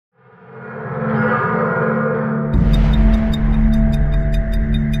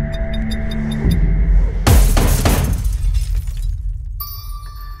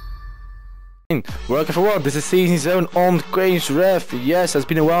Welcome everyone, this is season 7 on Kane's Ref. Yes, it's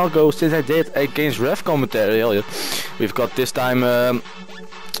been a while ago since I did a Kane's Ref commentary. We've got this time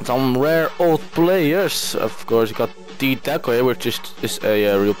some rare old players. Of course, you got d.Dackel here, which is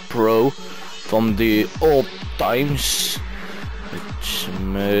a real pro from the old times,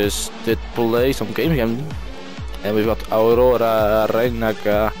 which did play some games again. And we've got aurora,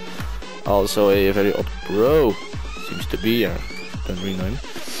 also a very old pro, seems to be. Don't really know him.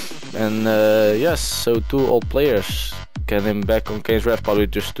 And yes, so two old players. Get him back on Kane's Ref, probably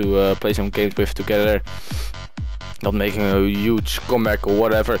just to play some games with together. Not making a huge comeback or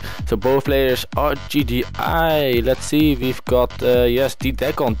whatever. So both players are GDI. Let's see, we've got yes,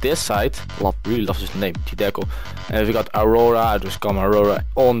 d.Dackel on this side. Really love his name, d.Dackel. And we got Aurora, I just call him Aurora,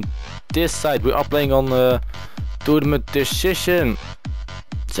 on this side. We are playing on Tournament Decision.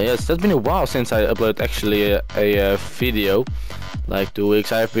 So yes, that's been a while since I uploaded actually a video. Like 2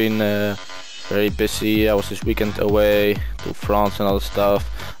 weeks. I've been very busy. I was this weekend away to France and other stuff.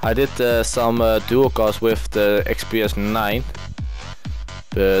 I did some dual casts with the XPS 9,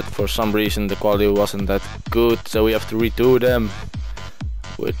 but for some reason the quality wasn't that good, so we have to redo them.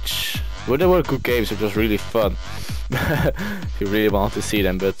 They were good games. It was really fun. If you really want to see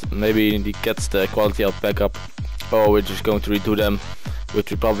them, but maybe he gets the quality up back up, or we're just going to redo them,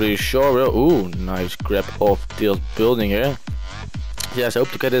 which we probably sure will. Ooh, nice grab of Teal's building here. Yes, I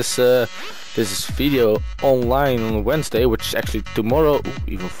hope to get this video online on Wednesday, which is actually tomorrow. Ooh,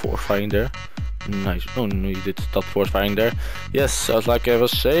 even force firing there. Nice. Oh no, you did stop force firing there. Yes, sounds like I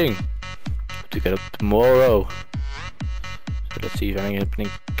was saying. Hope to get up tomorrow. So let's see if I can happening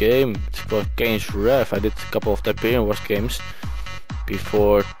game. It's for Kane's Ref. I did a couple of Tiberian Wars games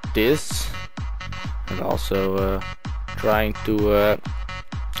before this, and also trying to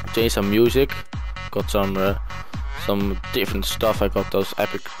change some music. Got some different stuff. I got those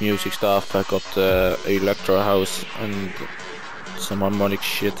epic music stuff. I got electro house and some harmonic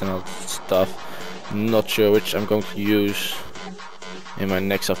shit and all that stuff. Not sure which I'm going to use in my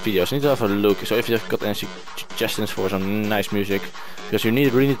next videos. I need to have a look. So if you've got any suggestions for some nice music, because you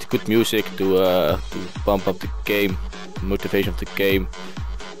really need good music to bump up the game, the motivation of the game,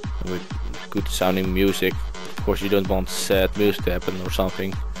 with good sounding music. Of course, you don't want sad music to happen or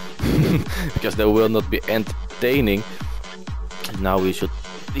something. Because they will not be entertaining. And now we should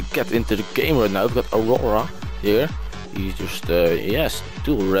get into the game right now. We've got Aurora here. He's just yes,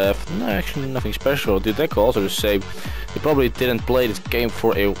 dual ref. No, actually nothing special. d.Dackel also the same. He probably didn't play this game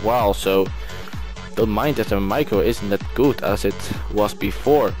for a while, so don't mind that the micro isn't that good as it was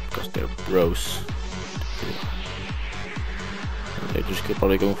before, because they're pros. They're just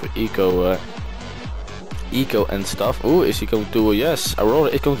probably going for eco and stuff. Ooh, is he going to? Yes, Aurora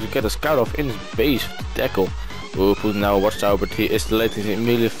is going to get a scout off in his base with d.Dackel. Ooh, put now a watchtower, but he is late. He's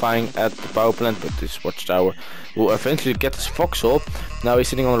immediately firing at the power plant, but this watchtower will eventually get his foxhole. Now he's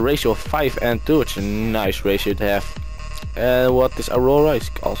sitting on a ratio of 5 and 2, which is a nice ratio to have. And what is Aurora? He's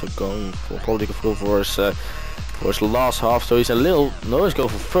also going for, probably going for his last half, so he's a little, no, he's going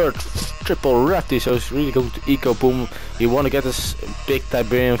for third triple rafty, so he's really going to eco boom. He want to get this big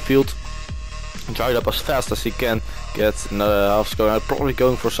Tiberian field, dry it up as fast as he can, get another halves going out, probably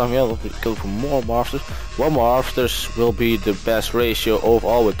going for something else, go for more harvesters. One more harvesters will be the best ratio of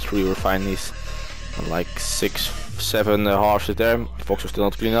all with 3 refineries, like 6-7 harvesters there. Fox is still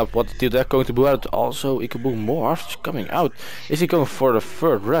not cleaning up. What is d.Dackel going to do out? Also, he can boom more harvesters coming out. Is he going for the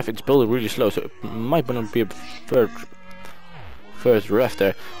third ref? It's building really slow, so it might not be a first ref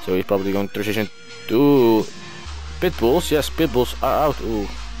there. So he's probably going to transition to pit bulls. Yes, pit bulls are out. Ooh.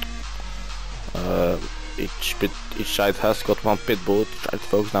 Each side has got one pit bull. Try to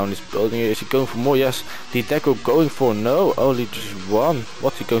focus now on this building. Is he going for more? Yes. d.Dackel going for no, only just one.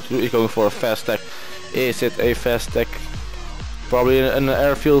 What's he going to do? He's going for a fast stack. Is it a fast stack? Probably an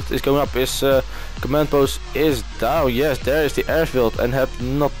airfield is going up. His command post is down. Yes, there is the airfield and have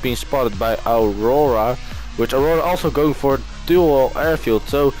not been spotted by Aurora, which Aurora also going for dual airfield.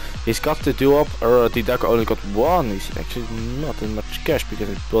 So he's got the dual up, or d.Dackel only got one. He's actually not in much cash because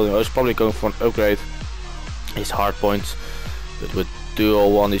he's building. He's probably going for an upgrade. His hard points, but with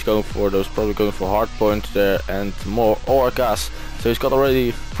dual one he's going for those, probably going for hard points there and more orcas. So he's got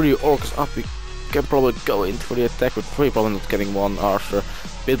already 3 orcas up. He can probably go in for the attack with 3, probably not getting one after.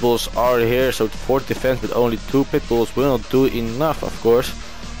 Pit bulls are here, so 4 defense, but only 2 pit bulls will not do enough, of course.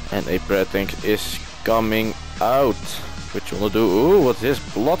 And a bread tank is coming out, which will not do. Ooh, what's this?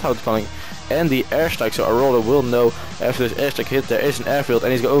 Bloodhound coming. And the airstrike, so Aurora will know after this airstrike hit there is an airfield,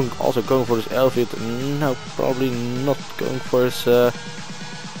 and he's also going for this airfield. No, probably not going for his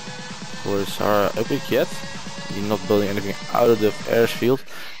upgrade yet. He's not building anything out of the airfield.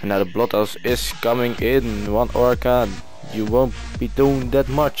 And now the bloodhouse is coming in. One orca. You won't be doing that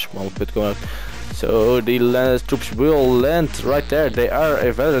much. One bit going out. So the troops will land right there. They are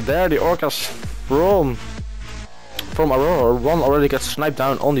a veteran there. The orcas from Aurora. One already gets sniped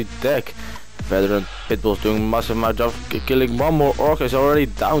down on the deck. Veteran pitbulls doing massive amount of killing. One more orca is already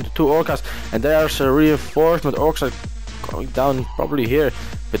down to 2 orcas, and there's a reinforcement. Orcs are going down probably here,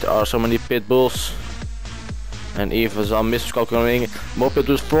 but there are so many pitbulls. And even some missiles coming. More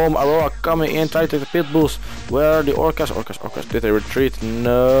pitbulls from Aurora coming in, trying to take the pitbulls. Where are the orcas? Orcas, did they retreat?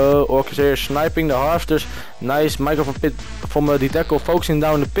 No, orcas here sniping the harvesters. Nice micro from d.Dackel focusing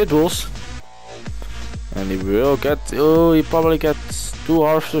down the pitbulls. And he will get, oh, he probably gets 2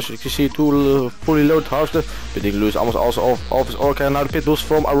 harvesters. You can see 2 fully loaded harvesters, but he loses almost also all of his orca. Now the pitbulls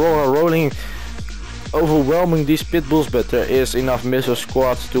from Aurora rolling, overwhelming these pitbulls, but there is enough missile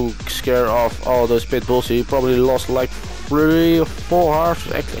squads to scare off all those pitbulls. He probably lost like 3 or 4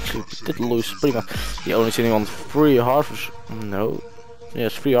 harvesters. Actually did lose pretty much. He only sitting on 3 harvesters. No,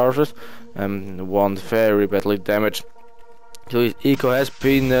 yes, 3 harvesters, and 1 very badly damaged. So his eco has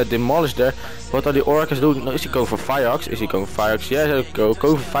been demolished there. What are the orcas doing? No, is he going for firearks? Is he going for firearks? Yes, go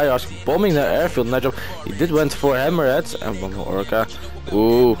for firearks, bombing the airfield. Nice job. He did went for hammerheads and 1 more orca.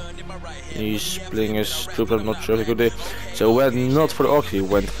 Ooh, he's splitting his troops. I'm not sure if he could do. So went not for the orcs, he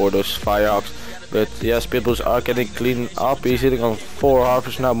went for those firearks. But yes, pitbulls are getting cleaned up. He's sitting on 4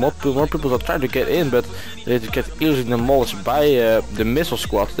 harvesters now. More people are trying to get in, but they get easily demolished by the missile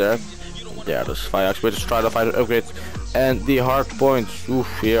squad there. There, those firearks with the Strider fighter upgrade and the hard points. Oof,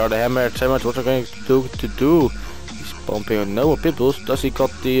 here are the hammerheads. What are going to do? He's pumping no more pitbulls. Does he got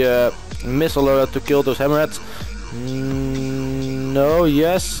the missile loader to kill those hammerheads? No,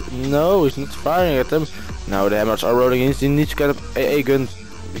 yes, no, he's not firing at them. Now the hammerheads are rolling in. He needs to get a gun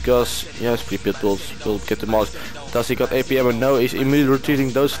because yes, 3 pitbulls will get demolished. Does he got APM or no? He's immediately retreating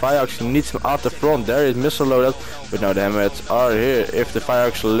those firearks. He needs them at the front. There is missile loaded, but now the hammerheads are here. If the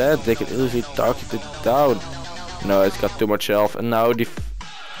firearks land, they can easily target it down. No, it's got too much health, and now the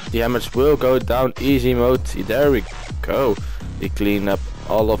hammerheads will go down easy mode. There we go. They clean up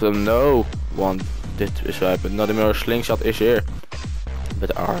all of them. No, 1 did swipe, but not a mirror slingshot is here.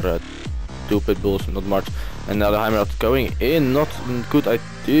 But are 2 pitbulls, not much. And now the hammerhead going in. Not a good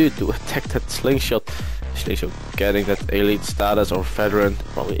idea to attack that slingshot. Slingshot getting that elite status or veteran,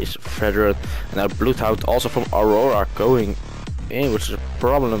 probably is veteran. And now Bloodhound also from Aurora going in, which is a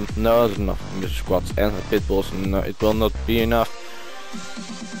problem. No, there's enough missile squads and pitbulls. No, it will not be enough.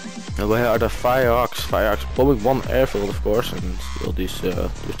 And where are the firehawks? Firehawks bombing 1 airfield, of course, and still these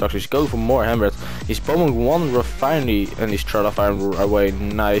structures. He's going for more hammerheads. He's bombing 1 refinery and he's trying to fire away.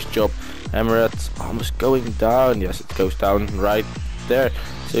 Nice job. Hammerhead almost going down. Yes, it goes down right there.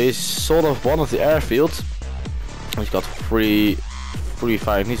 So he's sort of 1 of the airfields. He's got 3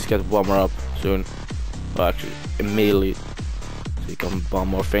 fire. He needs to get 1 more up soon. Well, actually, immediately. So he can bomb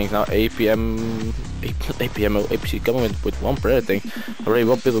more things now. APC coming with 1 predator tank. Already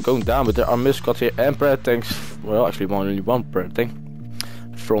 1 people going down, but there are missile squads here and predator tanks. Well, actually only 1 predator tank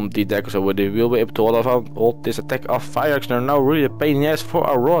from d.Dackel, so they will be able to hold this attack of firearks. They're now really a pain in the ass for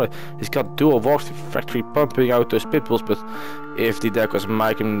Aurora. He's got dual walks to factory pumping out those pitbulls, but if d.Dackel's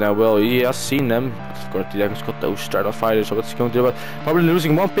miking them well, he has seen them. But of course, d.Dackel's got those Strider fighters, so what's he going to do about it? Probably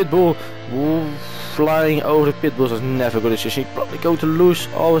losing 1 pitbull. Ooh, flying over the pitbulls is never a good decision. He's probably going to lose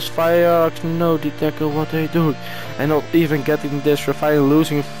all his firearks. No, d.Dackel, what are you doing? And not even getting this refining,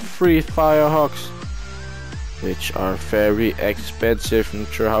 losing 3 firehawks, which are very expensive. Not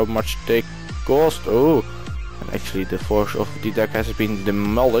sure how much they cost. Oh, and actually the force of d.Dackel has been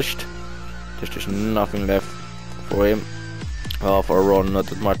demolished. There's just nothing left for him. Well, for Aurora not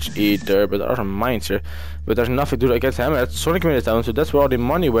that much either, but there are some mines here. But there's nothing to do against him. At Sonic made it down, so that's where all the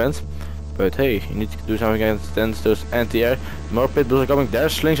money went. But hey, you need to do something against those anti-air. More pitbulls are coming.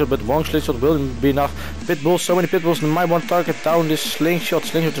 There's slingshot, but 1 slingshot will be enough. Pitbulls, so many pitbulls, and might want to target down this slingshot.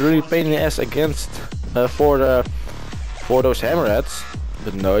 Slingshot is really pain in the ass against for those hammerheads.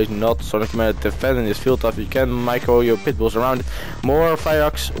 But no, he's not. Sonic Man defending this field off. You can micro your pitbulls around it. More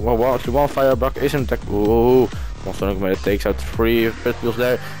firearks. Well, actually 1 firebuck is an attack. Ooh, one Sonic Man takes out 3 pitbulls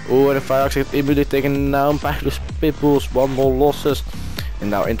there. Ooh, and the firearks get immediately taken down by those pitbulls. 1 more losses. And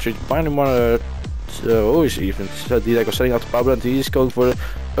now entry finally one. Oh, he's even d.Dackel setting out the power plant. He's going for the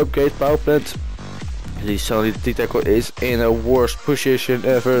upgrade power plant. Suddenly d.Dackel is in a worst position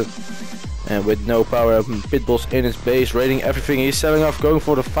ever. And with no power up, pitbulls in his base, raiding everything. He's selling off, going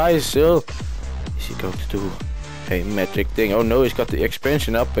for the fire still. Is he going to do a magic thing? Oh no, he's got the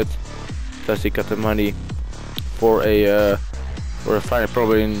expansion up, but does he got the money for a For a final,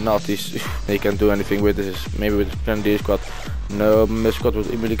 probably not. They can't do anything with this. Maybe with the Plan D squad. No, Miss Scott will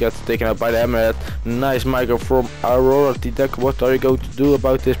immediately get taken out by the Hammerhead. Nice micro from Aurora. d.Dackel, what are you going to do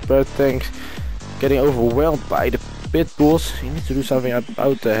about this? But thanks. Getting overwhelmed by the pit bulls. You need to do something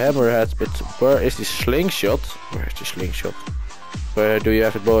about the Hammerheads. But where is the slingshot? Where is the slingshot? Where do you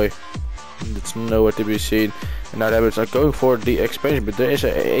have it, boy? It's nowhere to be seen. And now the Hammerheads are going for the expansion. But there is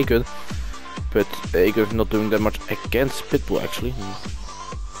a gun. But Akon is not doing that much against Pitbull actually.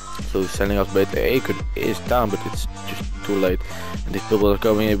 So he's sending out bait. Akon is down, but it's just too late. And these Pitbull are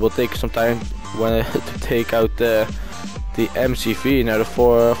coming. It will take some time when to take out the MCV. Now the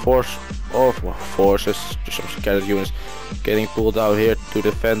forces, just some scattered units, getting pulled out here to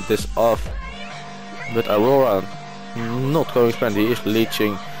defend this off. But Aurora not going to expand. He is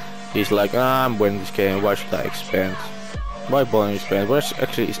leeching. He's like, I'm winning this game. Why should I expand? Why bother expand? Where's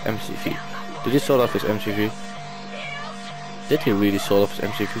actually his MCV? Did he sold off his MCV? Did he really sold off his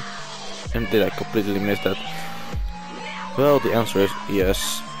MCV? And did I completely miss that? Well, the answer is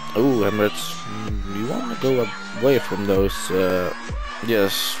yes. Oh, Hammerheads, you want to go away from those?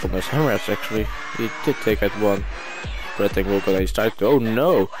 Yes, from those Hammerheads actually. He did take out one. But I think we're gonna start to. Oh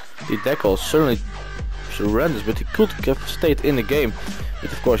no! d.Dackel certainly surrenders, but he could have stayed in the game.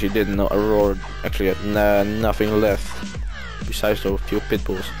 But of course, he didn't know Aurora actually had nothing left besides those few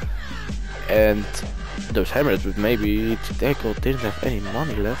pitbulls. And those Hammerheads, but maybe d.Dackel didn't have any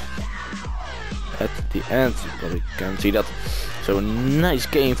money left at the end. You probably can't see that. So a nice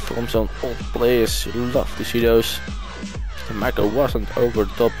game from some old players. You love to see those. The micro wasn't over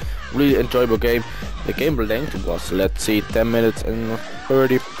the top. Really enjoyable game. The game length was, let's see, 10 minutes and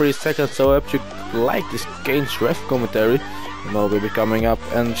 33 seconds. So I hope you like this Kane's ref commentary. More will be coming up,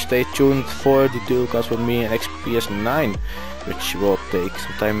 and stay tuned for the duelcast with me and XPS9, which will take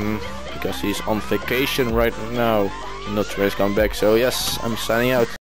some time because he's on vacation right now. Not sure he's coming back. So yes, I'm signing out.